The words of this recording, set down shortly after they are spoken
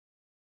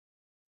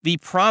The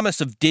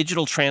promise of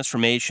digital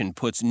transformation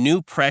puts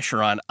new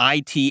pressure on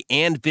IT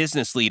and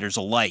business leaders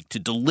alike to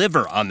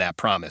deliver on that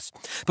promise.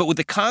 But with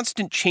the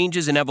constant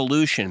changes and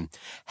evolution,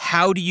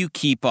 how do you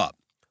keep up?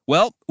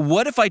 Well,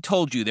 what if I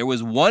told you there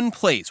was one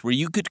place where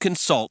you could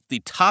consult the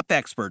top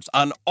experts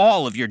on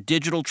all of your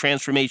digital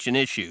transformation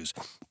issues,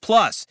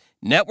 plus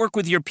network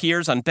with your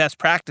peers on best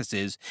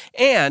practices,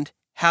 and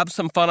have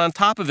some fun on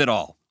top of it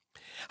all?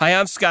 Hi,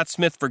 I'm Scott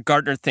Smith for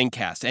Gartner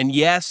ThinkCast, and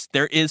yes,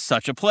 there is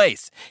such a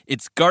place.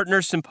 It's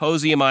Gartner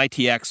Symposium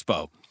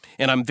ITxpo,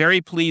 and I'm very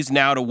pleased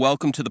now to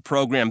welcome to the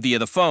program via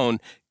the phone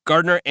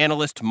Gartner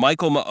analyst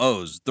Michael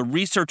Maoz, the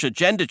Research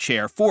Agenda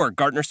Chair for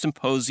Gartner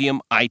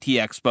Symposium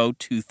ITxpo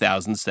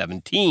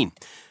 2017.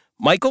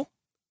 Michael,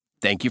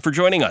 thank you for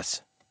joining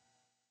us.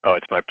 Oh,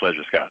 it's my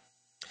pleasure, Scott.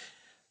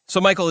 So,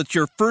 Michael, it's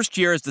your first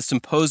year as the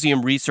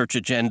Symposium Research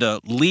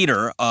Agenda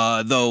leader,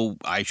 though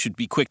I should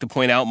be quick to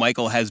point out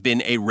Michael has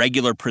been a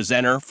regular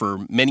presenter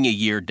for many a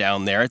year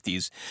down there at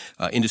these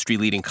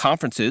industry-leading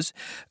conferences.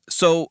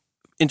 So,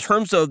 in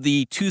terms of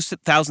the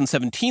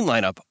 2017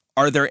 lineup,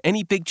 are there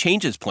any big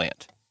changes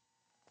planned?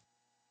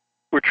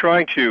 We're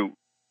trying to,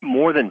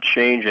 more than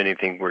change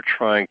anything, we're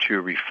trying to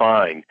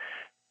refine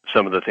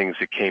some of the things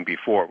that came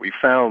before. We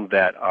found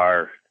that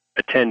our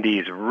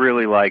attendees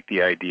really like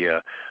the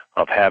idea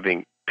of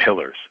having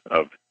pillars,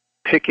 of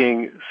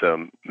picking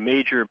some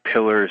major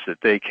pillars that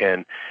they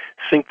can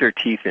sink their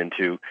teeth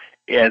into,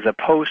 as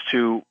opposed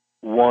to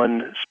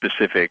one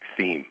specific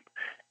theme.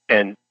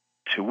 And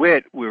to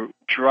wit, we're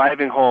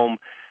driving home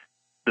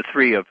the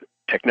three of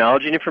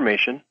technology and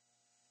information,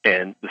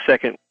 and the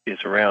second is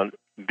around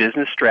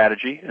business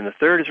strategy, and the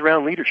third is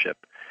around leadership.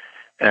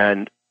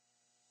 And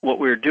what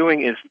we're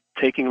doing is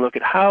taking a look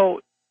at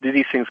how do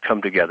these things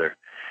come together.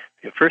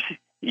 First,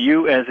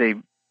 you as a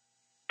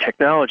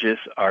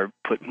technologists are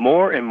put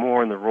more and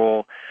more in the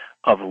role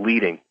of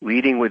leading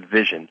with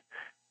vision,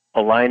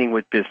 aligning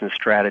with business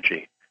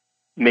strategy,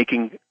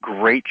 making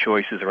great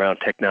choices around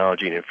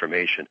technology and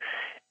information.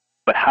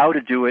 But how to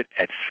do it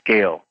at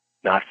scale,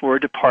 not for a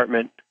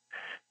department,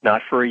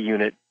 not for a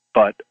unit,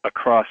 but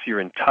across your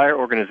entire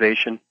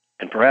organization,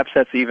 and perhaps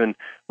that's even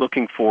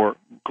looking for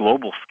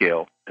global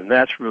scale. And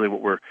that's really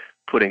what we're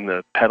putting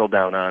the pedal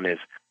down on, is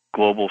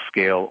global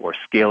scale or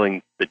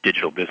scaling the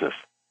digital business.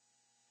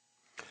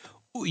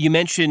 You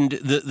mentioned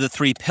the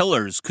three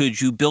pillars.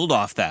 Could you build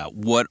off that?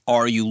 What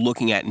are you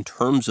looking at in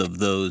terms of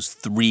those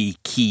three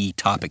key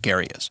topic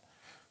areas?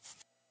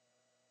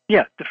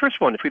 Yeah, the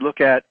first one, if we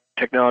look at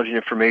technology and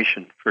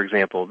information, for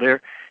example,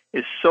 there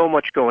is so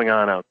much going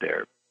on out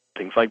there.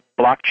 Things like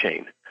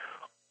blockchain,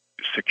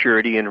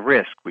 security and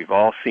risk. We've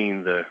all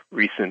seen the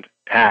recent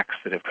hacks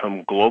that have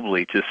come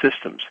globally to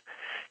systems.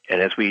 And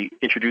as we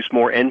introduce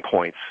more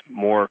endpoints,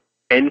 more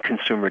end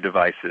consumer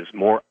devices,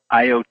 more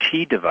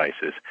IoT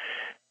devices,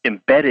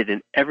 embedded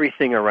in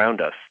everything around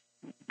us,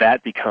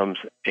 that becomes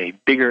a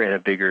bigger and a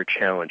bigger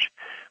challenge.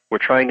 We're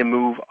trying to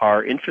move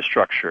our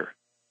infrastructure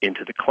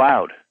into the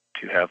cloud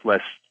to have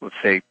less, let's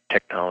say,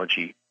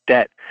 technology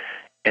debt.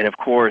 And of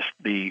course,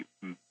 the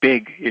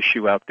big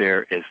issue out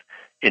there is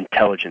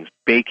intelligence,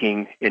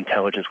 baking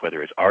intelligence,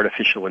 whether it's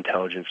artificial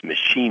intelligence,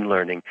 machine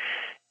learning,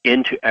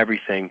 into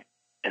everything.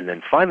 And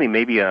then finally,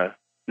 maybe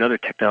another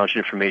technology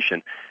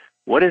information.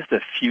 What is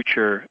the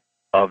future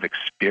of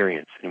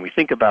experience? And we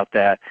think about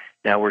that.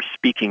 Now we're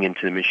speaking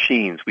into the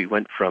machines. We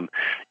went from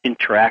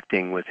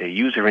interacting with a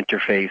user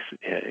interface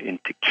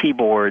into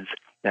keyboards,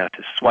 now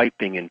to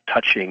swiping and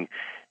touching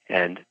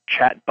and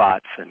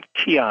chatbots and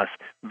kiosks.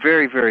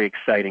 Very, very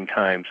exciting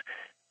times.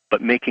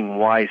 But making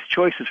wise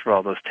choices for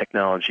all those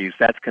technologies,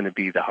 that's going to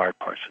be the hard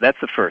part. So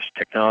that's the first,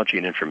 technology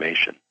and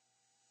information.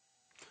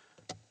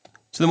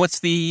 So then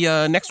what's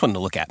the next one to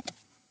look at?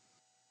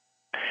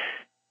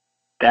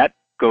 That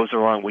goes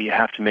along where you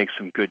have to make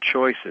some good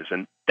choices,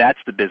 and that's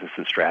the business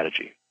and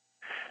strategy.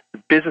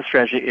 The business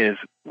strategy is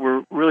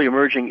we're really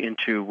emerging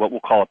into what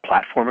we'll call a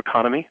platform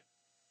economy,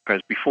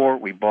 because before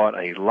we bought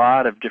a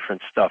lot of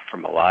different stuff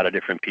from a lot of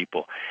different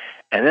people.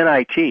 And then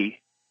IT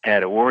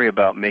had to worry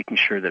about making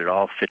sure that it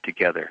all fit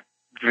together.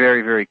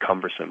 Very, very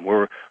cumbersome.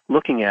 We're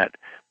looking at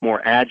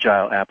more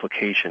agile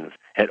applications,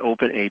 at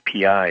open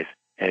APIs,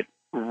 at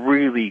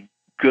really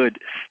good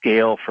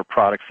scale for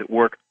products that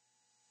work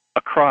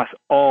across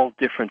all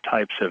different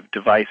types of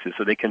devices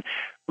so they can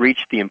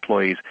reach the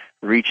employees,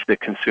 reach the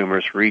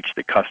consumers, reach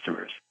the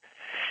customers.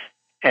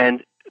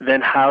 And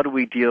then how do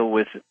we deal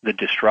with the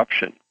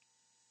disruption?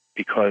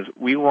 Because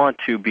we want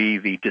to be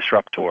the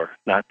disruptor,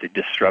 not the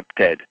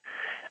disrupted.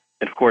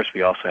 And of course,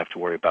 we also have to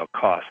worry about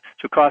cost.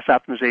 So cost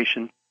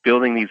optimization,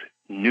 building these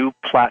new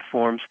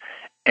platforms,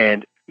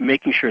 and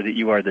making sure that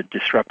you are the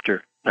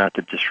disruptor, not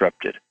the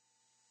disrupted.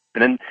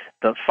 And then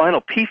the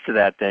final piece to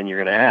that then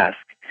you're going to ask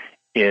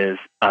is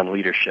on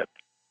leadership.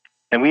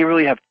 And we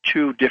really have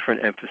two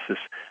different emphasis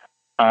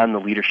on the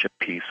leadership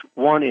piece.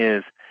 One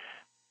is,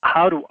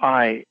 how do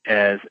I,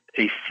 as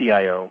a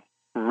CIO,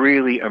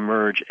 really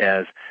emerge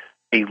as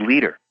a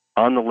leader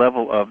on the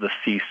level of the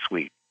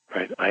C-suite?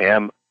 Right? I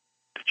am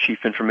the Chief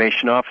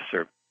Information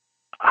Officer.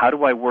 How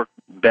do I work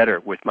better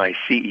with my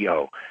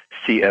CEO,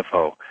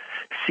 CFO,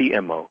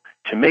 CMO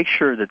to make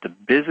sure that the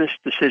business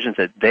decisions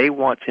that they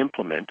want to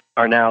implement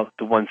are now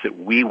the ones that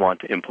we want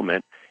to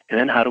implement? And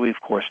then how do we, of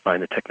course,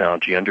 find the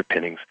technology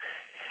underpinnings?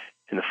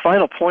 And the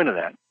final point of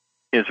that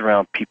is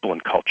around people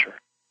and culture.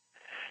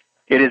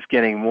 It is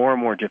getting more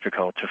and more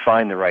difficult to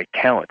find the right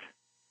talent.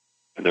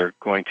 They're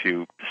going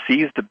to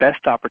seize the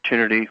best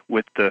opportunity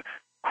with the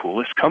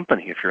coolest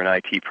company if you're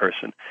an IT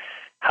person.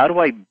 How do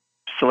I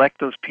select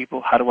those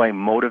people? How do I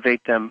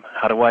motivate them?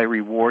 How do I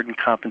reward and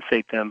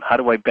compensate them? How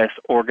do I best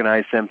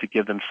organize them to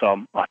give them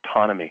some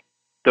autonomy?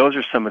 Those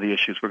are some of the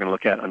issues we're going to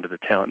look at under the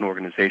talent and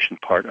organization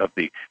part of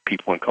the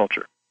people and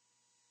culture.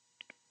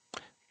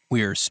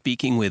 We're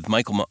speaking with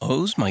Michael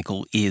Maoz.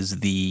 Michael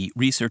is the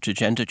Research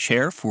Agenda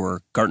Chair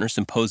for Gartner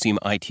Symposium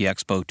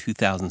ITxpo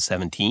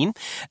 2017.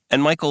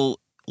 And Michael,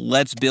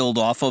 let's build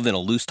off of, in a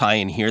loose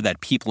tie-in here,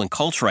 that people and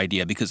culture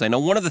idea, because I know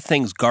one of the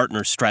things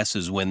Gartner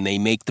stresses when they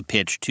make the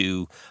pitch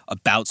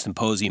about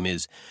Symposium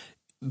is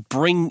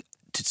bring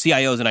to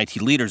CIOs and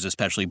IT leaders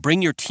especially,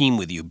 bring your team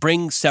with you,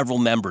 bring several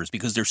members,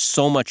 because there's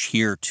so much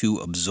here to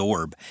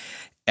absorb.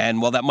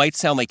 And while that might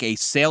sound like a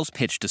sales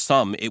pitch to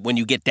some, when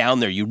you get down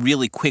there, you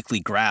really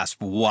quickly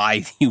grasp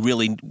why you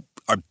really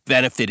are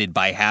benefited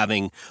by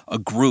having a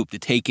group to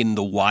take in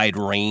the wide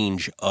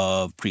range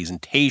of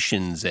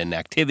presentations and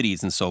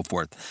activities and so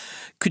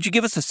forth. Could you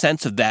give us a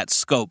sense of that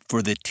scope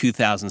for the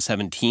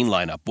 2017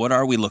 lineup? What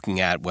are we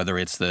looking at, whether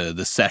it's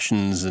the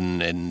sessions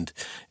and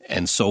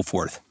so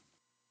forth?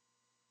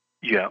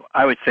 Yeah,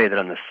 I would say that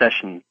on the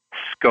session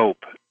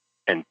scope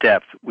and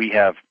depth, we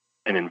have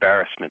an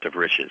embarrassment of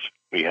riches.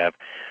 We have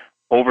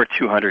over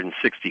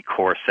 260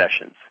 core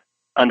sessions.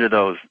 Under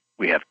those,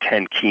 we have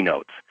 10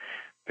 keynotes.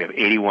 We have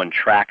 81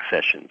 track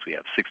sessions. We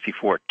have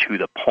 64 to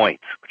the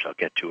points, which I'll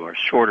get to, are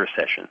shorter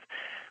sessions.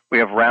 We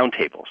have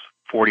roundtables,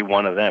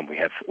 41 of them. We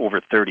have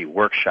over 30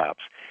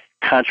 workshops,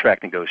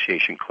 contract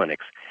negotiation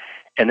clinics,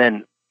 and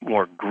then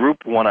more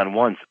group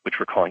one-on-ones, which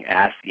we're calling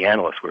Ask the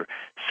Analyst, where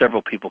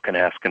several people can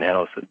ask an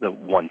analyst the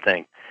one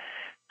thing.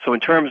 So in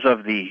terms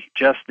of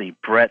just the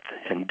breadth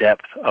and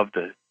depth of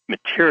the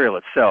material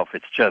itself,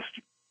 it's just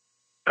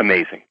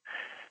amazing.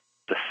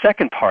 The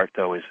second part,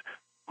 though, is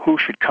who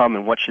should come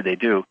and what should they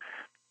do.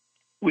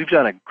 We've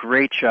done a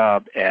great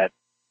job at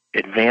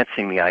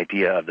advancing the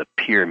idea of the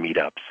peer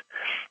meetups,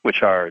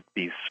 which are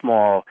these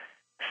small,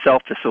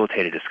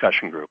 self-facilitated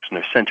discussion groups, and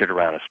they're centered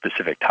around a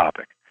specific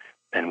topic.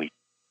 And we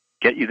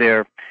get you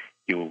there,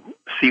 you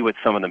see what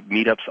some of the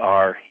meetups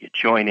are, you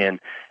join in,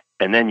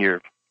 and then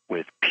you're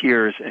with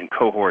peers and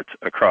cohorts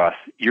across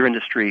your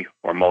industry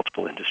or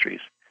multiple industries.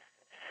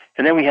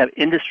 And then we have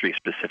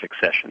industry-specific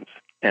sessions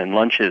and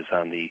lunches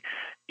on the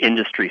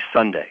Industry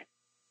Sunday.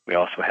 We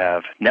also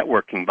have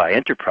networking by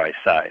enterprise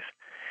size.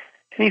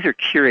 And these are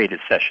curated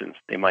sessions.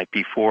 They might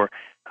be for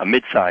a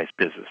mid-sized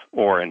business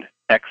or an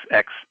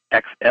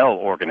XXXL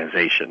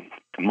organization,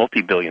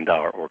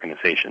 multi-billion-dollar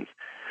organizations.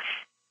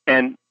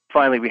 And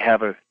finally, we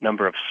have a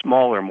number of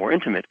smaller, more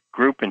intimate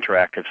group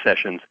interactive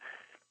sessions.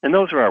 And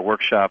those are our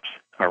workshops,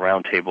 our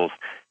roundtables,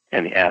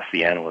 and the Ask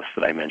the Analyst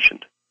that I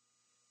mentioned.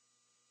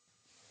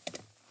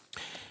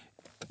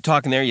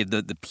 Talking there,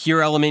 the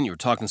peer element, you were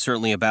talking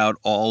certainly about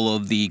all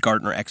of the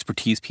Gartner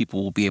expertise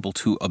people will be able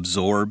to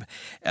absorb.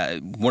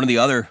 One of the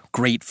other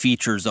great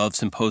features of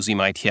Symposium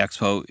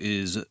ITxpo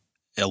is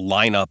a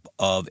lineup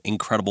of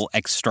incredible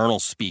external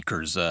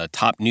speakers,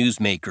 top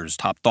newsmakers,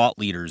 top thought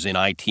leaders in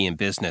IT and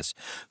business.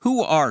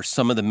 Who are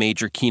some of the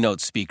major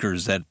keynote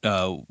speakers that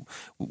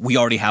we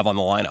already have on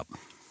the lineup?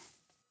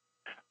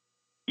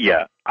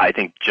 Yeah, I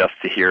think just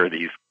to hear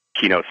these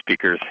keynote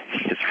speakers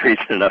is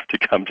reason enough to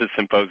come to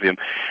Symposium,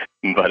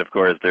 but of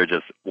course they're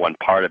just one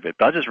part of it.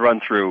 But I'll just run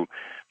through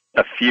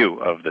a few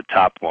of the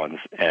top ones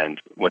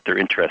and what they're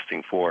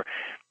interesting for.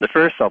 The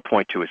first I'll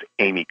point to is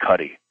Amy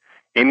Cuddy.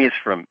 Amy is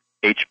from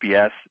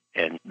HBS,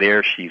 and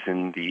there she's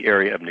in the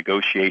area of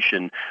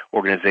negotiation,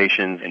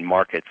 organizations, and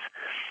markets.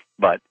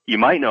 But you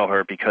might know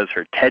her because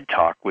her TED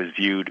Talk was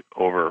viewed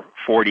over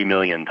 40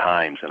 million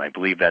times, and I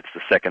believe that's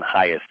the second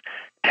highest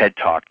TED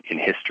Talk in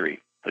history.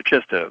 So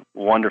just a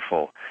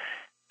wonderful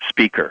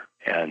speaker.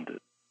 And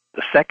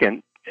the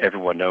second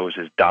everyone knows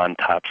is Don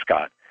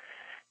Topscott.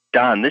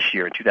 Don, this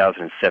year in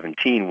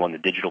 2017, won the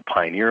Digital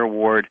Pioneer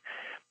Award.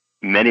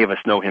 Many of us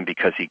know him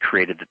because he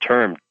created the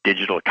term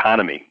digital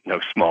economy, no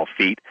small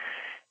feat.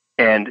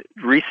 And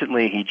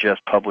recently he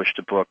just published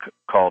a book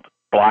called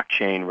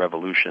Blockchain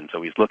Revolution.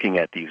 So he's looking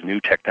at these new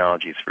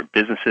technologies for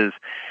businesses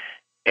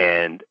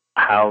and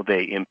how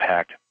they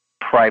impact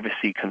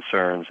privacy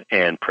concerns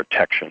and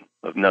protection.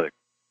 Another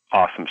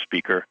awesome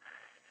speaker.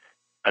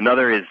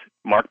 Another is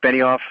Mark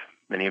Benioff.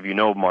 Many of you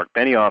know Mark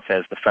Benioff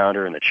as the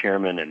founder and the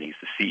chairman, and he's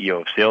the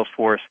CEO of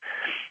Salesforce,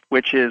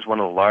 which is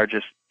one of the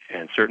largest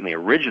and certainly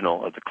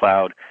original of the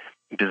cloud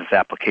business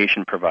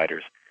application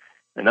providers.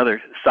 Another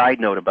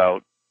side note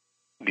about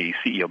the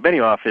CEO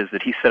Benioff is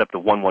that he set up the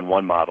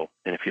 1-1-1 model.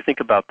 And if you think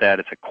about that,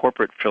 it's a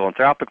corporate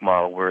philanthropic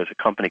model, whereas a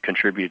company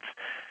contributes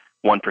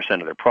 1%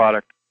 of their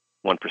product,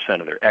 1%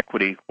 of their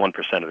equity, 1%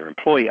 of their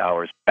employee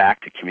hours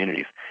back to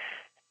communities.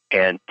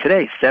 And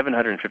today,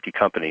 750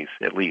 companies,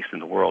 at least in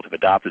the world, have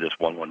adopted this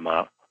 1-1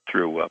 model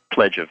through a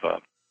pledge of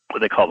what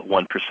they call the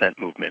 1%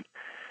 movement.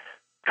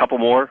 A couple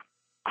more,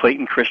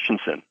 Clayton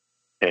Christensen,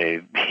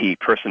 the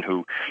person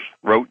who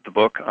wrote the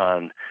book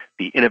on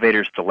the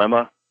innovator's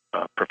dilemma,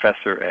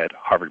 professor at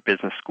Harvard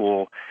Business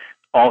School.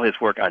 All his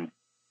work on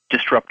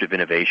disruptive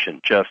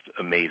innovation, just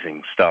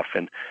amazing stuff.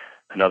 And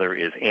another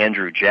is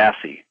Andrew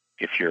Jassy.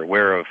 If you're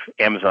aware of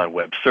Amazon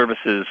Web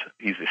Services,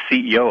 he's the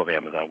CEO of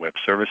Amazon Web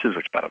Services,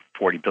 which is about a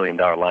 $40 billion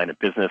line of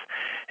business,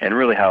 and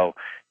really how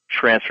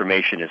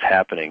transformation is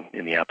happening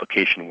in the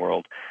application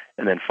world.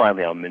 And then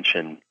finally, I'll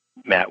mention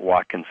Matt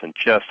Watkinson,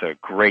 just a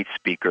great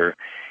speaker.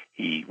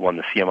 He won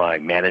the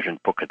CMI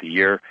Management Book of the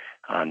Year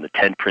on the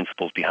 10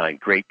 principles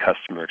behind great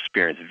customer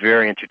experience.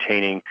 Very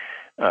entertaining,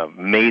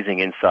 amazing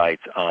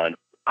insights on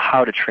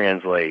how to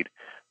translate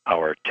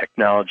our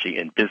technology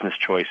and business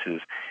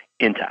choices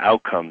into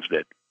outcomes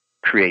that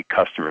create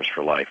customers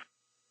for life.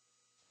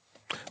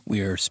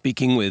 We are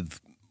speaking with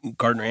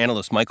Gartner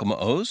analyst Michael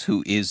Maoz,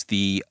 who is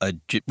the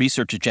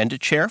Research Agenda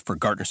Chair for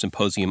Gartner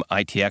Symposium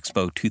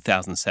ITxpo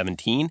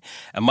 2017.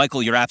 And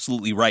Michael, you're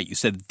absolutely right. You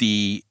said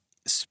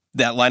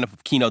that lineup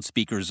of keynote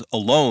speakers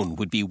alone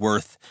would be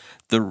worth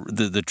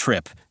the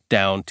trip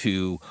down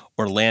to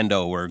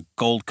Orlando or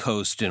Gold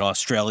Coast in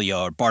Australia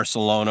or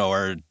Barcelona,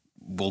 or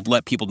we'll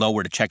let people know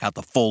where to check out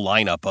the full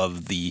lineup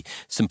of the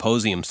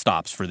symposium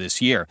stops for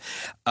this year.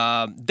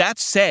 That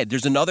said,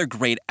 there's another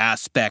great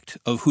aspect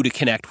of who to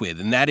connect with,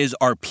 and that is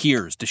our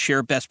peers, to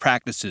share best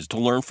practices, to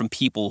learn from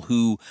people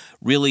who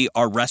really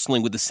are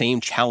wrestling with the same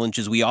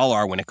challenges we all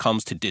are when it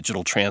comes to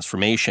digital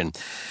transformation.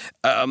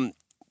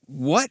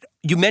 What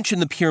you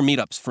mentioned the peer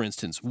meetups, for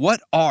instance. What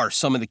are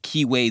some of the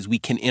key ways we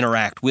can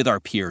interact with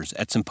our peers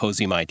at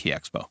Symposium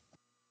ITxpo?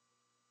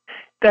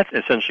 That's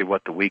essentially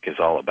what the week is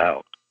all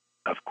about.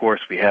 Of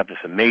course, we have this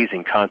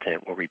amazing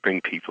content where we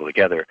bring people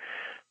together,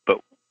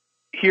 but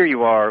here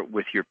you are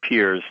with your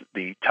peers,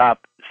 the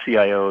top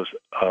CIOs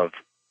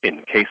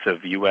in case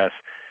of U.S.,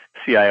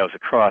 CIOs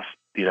across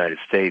the United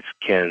States,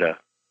 Canada,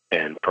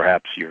 and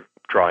perhaps you're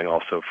drawing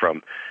also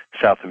from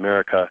South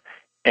America,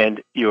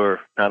 and you're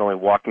not only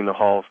walking the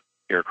halls,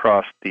 you're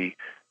across the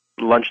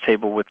lunch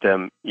table with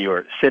them,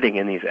 you're sitting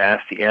in these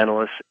Ask the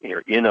Analysts,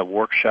 you're in a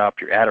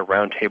workshop, you're at a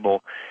round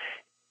table.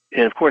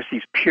 And of course,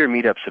 these peer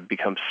meetups have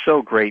become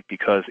so great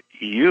because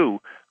you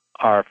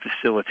are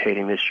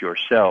facilitating this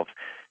yourself.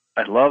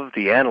 I love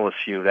the analyst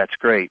view, that's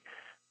great,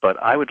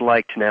 but I would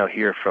like to now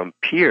hear from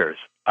peers,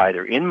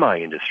 either in my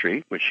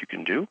industry, which you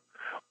can do,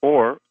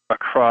 or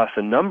across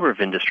a number of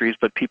industries,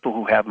 but people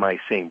who have my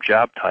same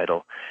job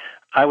title.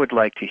 I would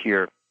like to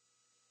hear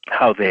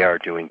how they are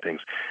doing things.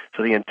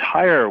 So the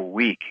entire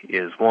week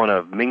is one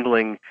of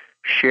mingling,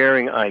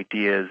 sharing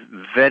ideas,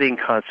 vetting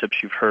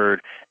concepts you've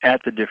heard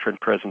at the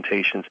different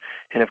presentations,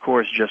 and of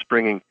course just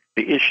bringing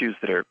the issues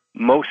that are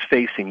most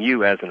facing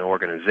you as an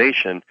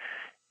organization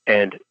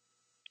and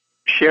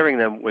sharing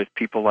them with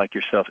people like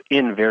yourself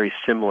in very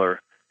similar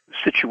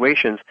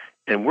situations.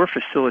 And we're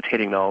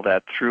facilitating all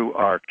that through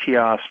our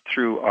kiosks,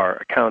 through our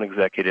account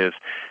executives,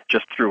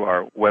 just through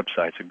our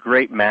website. It's a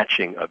great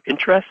matching of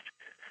interest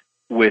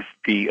with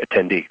the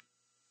attendee.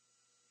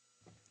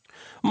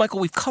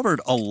 Michael, we've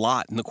covered a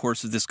lot in the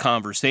course of this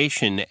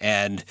conversation,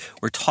 and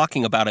we're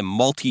talking about a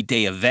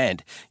multi-day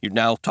event. You're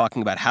now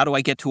talking about how do I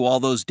get to all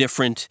those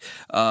different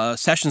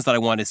sessions that I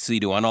wanted to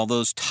see to on all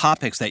those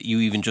topics that you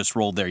even just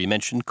rolled there. You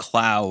mentioned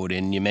cloud,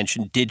 and you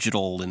mentioned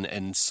digital,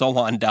 and so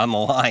on down the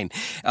line.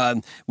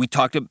 We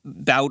talked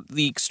about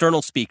the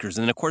external speakers,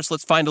 and then, of course,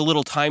 let's find a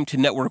little time to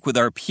network with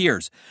our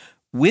peers.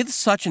 With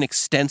such an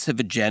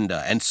extensive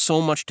agenda and so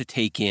much to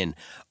take in,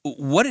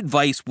 what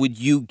advice would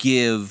you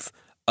give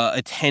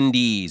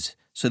attendees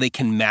so they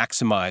can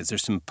maximize their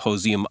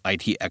Symposium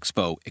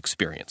ITxpo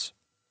experience?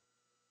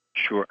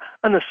 Sure.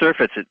 On the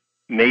surface, it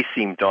may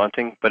seem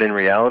daunting, but in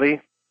reality,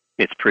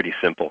 it's pretty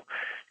simple.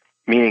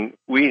 Meaning,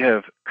 we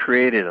have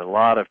created a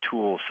lot of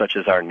tools such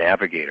as our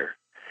Navigator.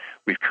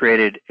 We've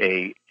created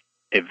a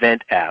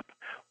event app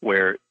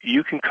where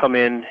you can come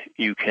in,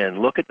 you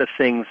can look at the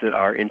things that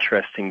are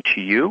interesting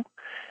to you,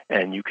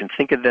 and you can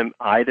think of them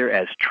either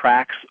as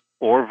tracks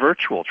or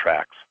virtual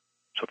tracks.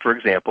 So, for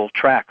example,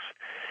 tracks.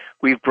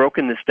 We've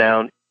broken this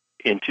down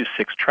into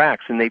 6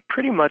 tracks, and they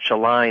pretty much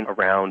align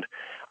around,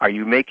 are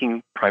you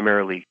making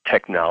primarily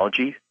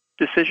technology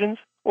decisions,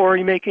 or are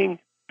you making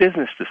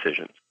business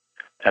decisions?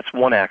 That's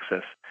one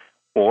axis.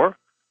 Or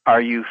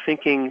are you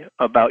thinking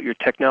about your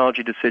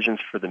technology decisions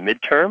for the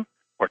midterm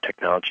or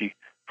technology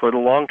for the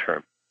long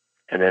term?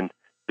 And then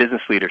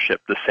business leadership,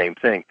 the same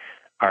thing.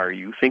 Are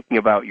you thinking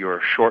about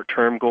your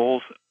short-term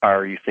goals?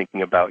 Are you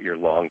thinking about your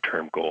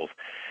long-term goals?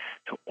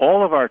 So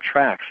all of our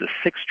tracks, the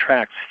 6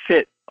 tracks,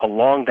 fit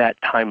along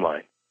that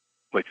timeline.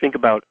 When we think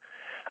about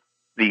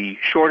the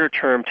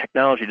shorter-term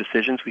technology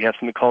decisions, we have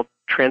something called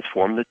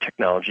Transform the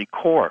Technology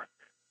Core.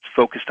 It's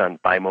focused on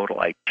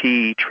bimodal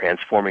IT,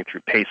 transforming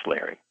through pace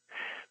layering.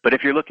 But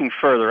if you're looking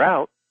further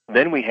out,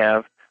 then we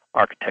have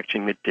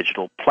architecting the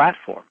digital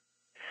platform.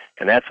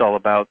 And that's all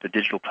about the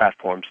digital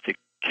platforms to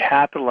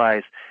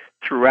capitalize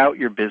throughout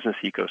your business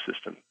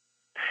ecosystem.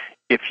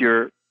 If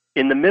you're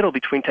in the middle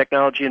between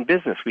technology and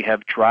business, we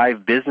have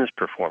drive business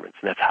performance,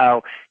 and that's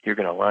how you're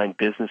going to align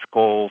business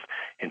goals,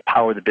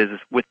 empower the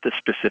business with the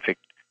specific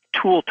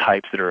tool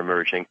types that are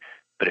emerging.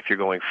 But if you're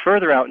going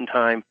further out in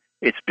time,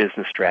 it's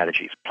business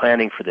strategies,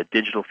 planning for the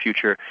digital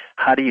future.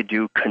 How do you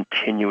do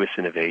continuous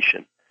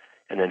innovation?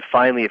 And then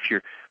finally, if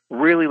you're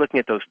really looking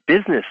at those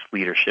business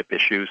leadership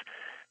issues,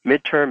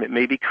 midterm, it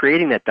may be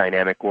creating that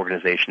dynamic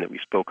organization that we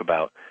spoke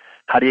about.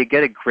 How do you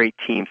get a great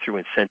team through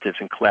incentives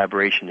and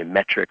collaboration and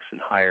metrics and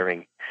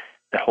hiring,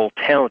 the whole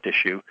talent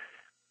issue?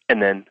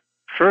 And then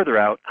further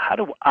out, how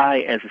do I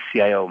as a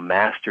CIO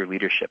master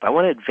leadership? I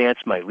want to advance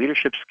my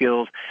leadership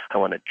skills. I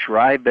want to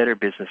drive better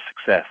business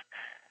success.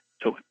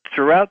 So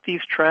throughout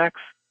these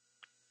tracks,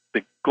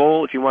 the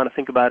goal, if you want to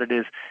think about it,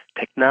 is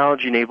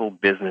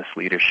technology-enabled business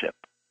leadership.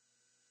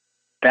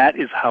 That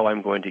is how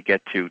I'm going to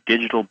get to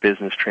digital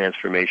business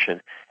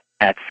transformation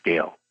at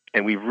scale.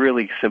 And we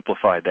really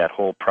simplified that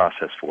whole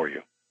process for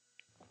you.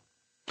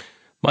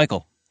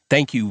 Michael,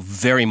 thank you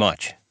very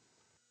much.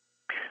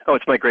 Oh,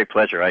 it's my great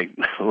pleasure. I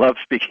love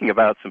speaking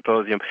about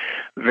Symposium.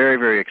 Very,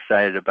 very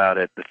excited about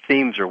it. The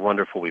themes are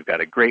wonderful. We've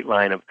got a great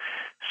line of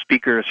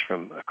speakers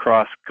from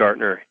across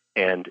Gartner.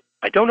 And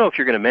I don't know if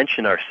you're going to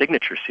mention our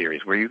signature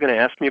series. Were you going to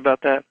ask me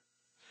about that?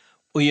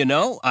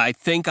 Well, I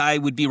think I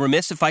would be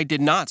remiss if I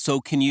did not.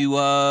 So can you,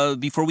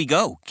 before we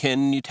go,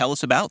 can you tell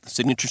us about the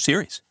signature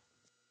series?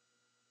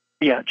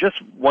 Yeah,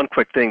 just one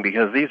quick thing,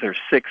 because these are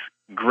 6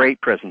 great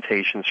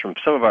presentations from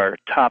some of our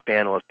top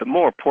analysts, but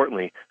more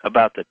importantly,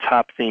 about the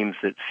top themes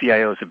that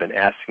CIOs have been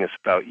asking us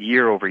about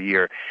year over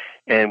year,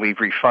 and we've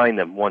refined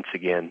them once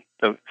again.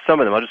 So some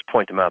of them, I'll just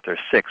point them out, there's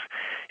 6,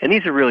 and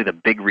these are really the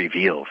big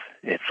reveals.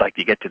 It's like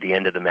you get to the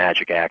end of the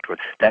magic act, with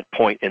that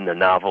point in the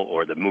novel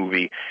or the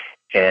movie,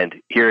 and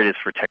here it is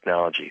for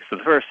technology. So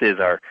the first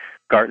is our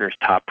Gartner's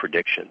top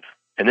predictions,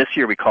 and this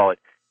year we call it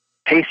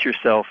Pace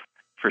Yourself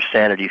for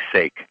Sanity's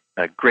Sake.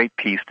 A great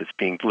piece that's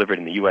being delivered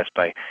in the U.S.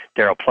 by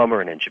Daryl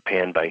Plummer and in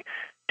Japan by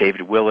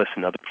David Willis,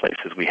 and other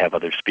places we have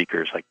other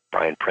speakers like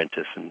Brian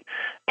Prentice and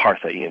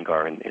Partha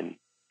Iyengar in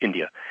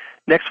India.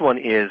 Next one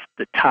is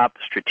the top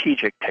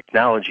strategic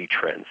technology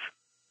trends.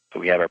 So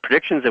we have our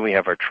predictions and we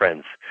have our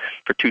trends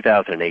for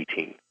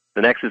 2018.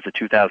 The next is the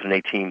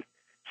 2018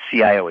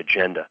 CIO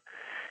agenda.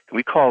 And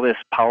we call this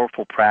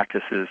Powerful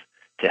Practices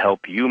to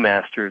Help You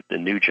Master the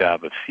New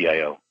Job of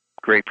CIO.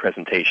 Great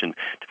presentation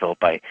developed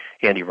by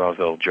Andy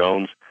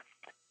Roswell-Jones.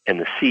 And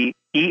the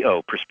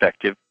CEO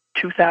perspective,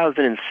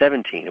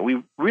 2017. And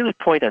we really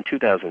point on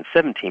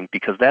 2017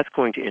 because that's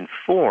going to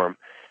inform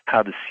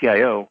how the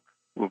CIO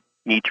will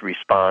need to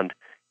respond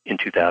in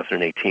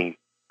 2018.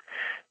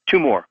 2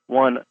 more.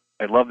 One,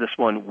 I love this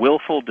one,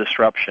 Willful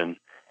Disruption,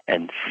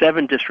 and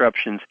 7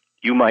 disruptions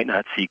you might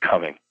not see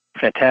coming.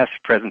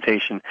 Fantastic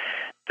presentation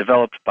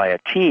developed by a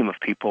team of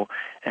people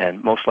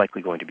and most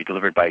likely going to be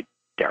delivered by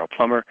Daryl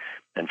Plummer.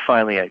 And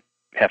finally, I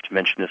have to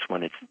mention this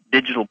one. It's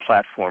Digital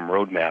Platform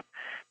Roadmap.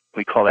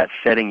 We call that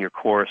Setting Your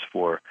Course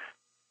for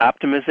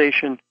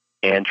Optimization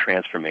and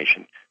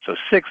Transformation. So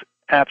 6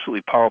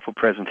 absolutely powerful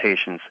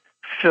presentations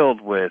filled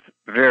with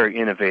very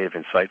innovative,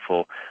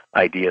 insightful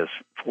ideas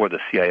for the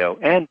CIO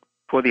and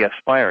for the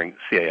aspiring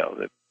CIO,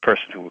 the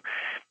person who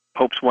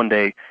hopes one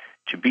day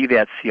to be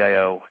that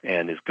CIO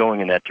and is going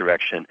in that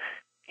direction.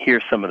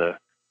 Here's some of the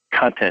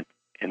content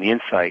and the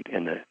insight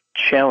and the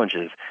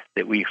challenges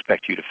that we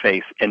expect you to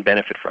face and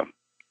benefit from.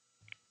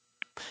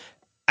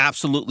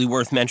 Absolutely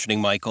worth mentioning,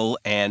 Michael,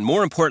 and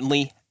more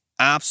importantly,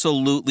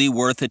 absolutely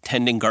worth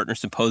attending Gartner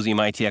Symposium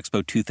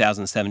ITxpo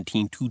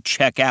 2017 to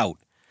check out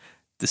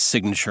the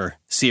signature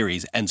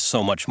series and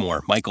so much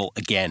more. Michael,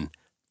 again,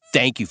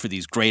 thank you for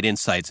these great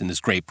insights and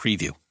this great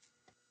preview.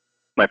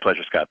 My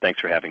pleasure, Scott.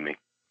 Thanks for having me.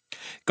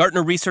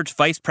 Gartner Research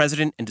Vice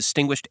President and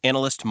Distinguished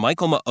Analyst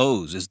Michael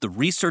Maoz is the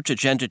Research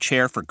Agenda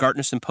Chair for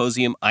Gartner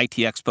Symposium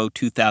ITxpo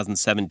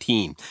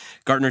 2017.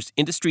 Gartner's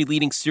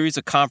industry-leading series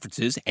of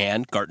conferences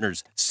and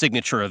Gartner's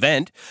signature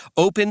event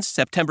opens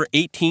September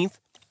 18th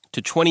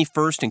to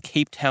 21st in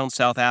Cape Town,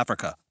 South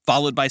Africa,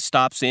 followed by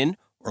stops in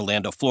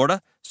Orlando,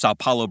 Florida, Sao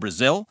Paulo,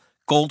 Brazil,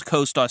 Gold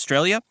Coast,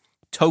 Australia,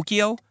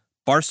 Tokyo,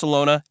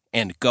 Barcelona,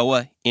 and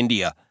Goa,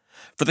 India.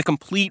 For the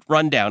complete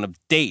rundown of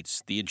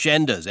dates, the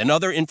agendas, and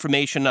other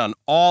information on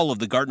all of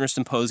the Gartner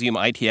Symposium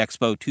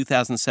ITxpo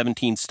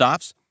 2017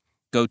 stops,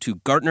 go to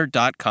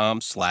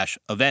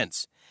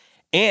gartner.com/events.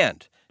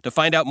 And to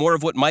find out more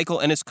of what Michael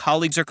and his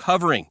colleagues are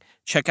covering,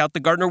 check out the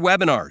Gartner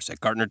webinars at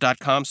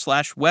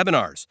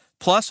gartner.com/webinars,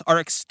 plus our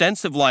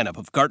extensive lineup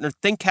of Gartner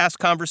ThinkCast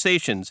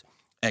conversations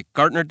at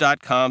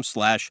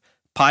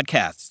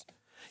gartner.com/podcasts.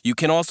 You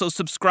can also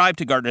subscribe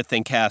to Gartner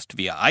ThinkCast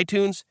via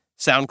iTunes,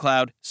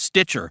 SoundCloud,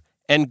 Stitcher,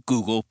 and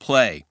Google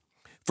Play.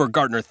 For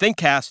Gartner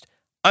ThinkCast,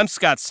 I'm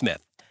Scott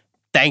Smith.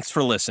 Thanks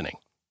for listening.